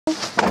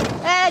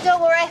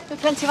don't worry. There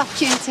are plenty of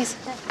opportunities.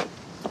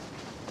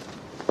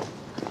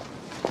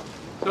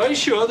 Are you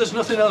sure there's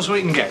nothing else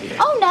we can get you?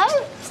 Oh, no.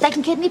 Steak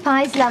and kidney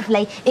pie is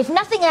lovely. If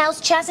nothing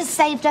else, Chaz has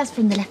saved us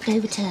from the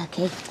leftover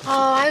turkey.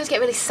 Oh, I always get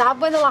really sad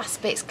when the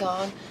last bit's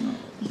gone.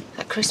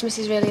 That Christmas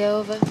is really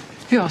over.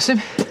 You asked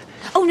him?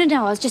 Oh,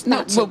 no, I was just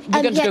about to. Well,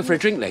 we're going to go for a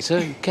drink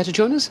later. Care to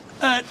join us?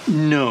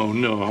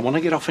 No. I want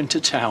to get off into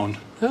town.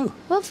 Oh.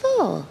 What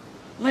for?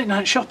 Late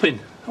night shopping.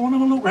 I want to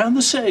have a look round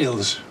the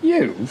sales.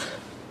 You?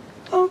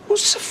 Oh,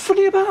 what's so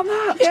funny about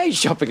that? Yeah, he's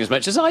shopping as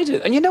much as I do.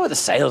 And you know what the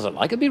sales are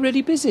like. It'll be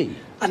really busy.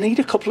 I need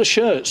a couple of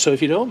shirts, so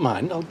if you don't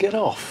mind, I'll get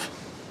off.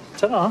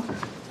 Ta-ra.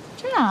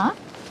 Ta-ra.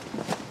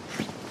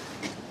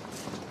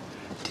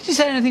 Did he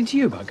say anything to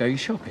you about going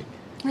shopping?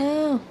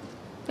 Oh,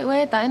 bit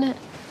weird, that, isn't it?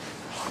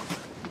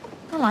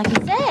 Well, like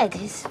he said,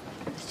 it's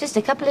just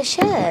a couple of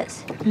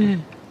shirts. Yeah,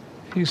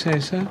 you say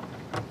so.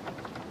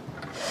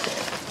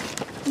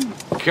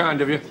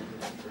 Kind of you.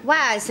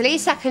 Well, it's the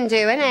least I can do,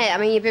 isn't it? I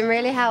mean, you've been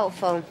really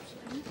helpful.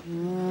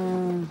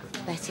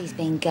 Betty's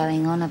been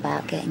going on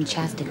about getting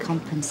Chaz to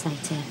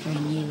compensate her for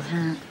a new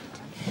hat.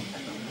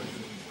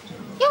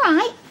 You all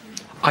right?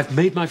 I've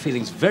made my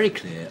feelings very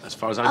clear as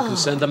far as I'm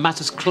concerned. The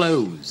matter's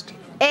closed.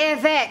 Here,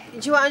 Vic,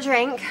 do you want a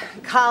drink?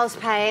 Carl's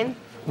paying.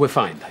 We're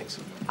fine, thanks.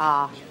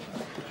 Ah.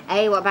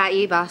 Hey, what about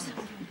you, boss?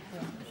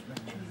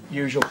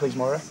 Usual, please,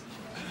 Maura.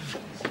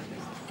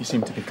 You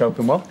seem to be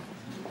coping well.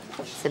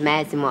 It's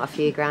amazing what a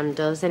few grand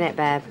does, isn't it,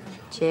 babe?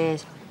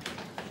 Cheers.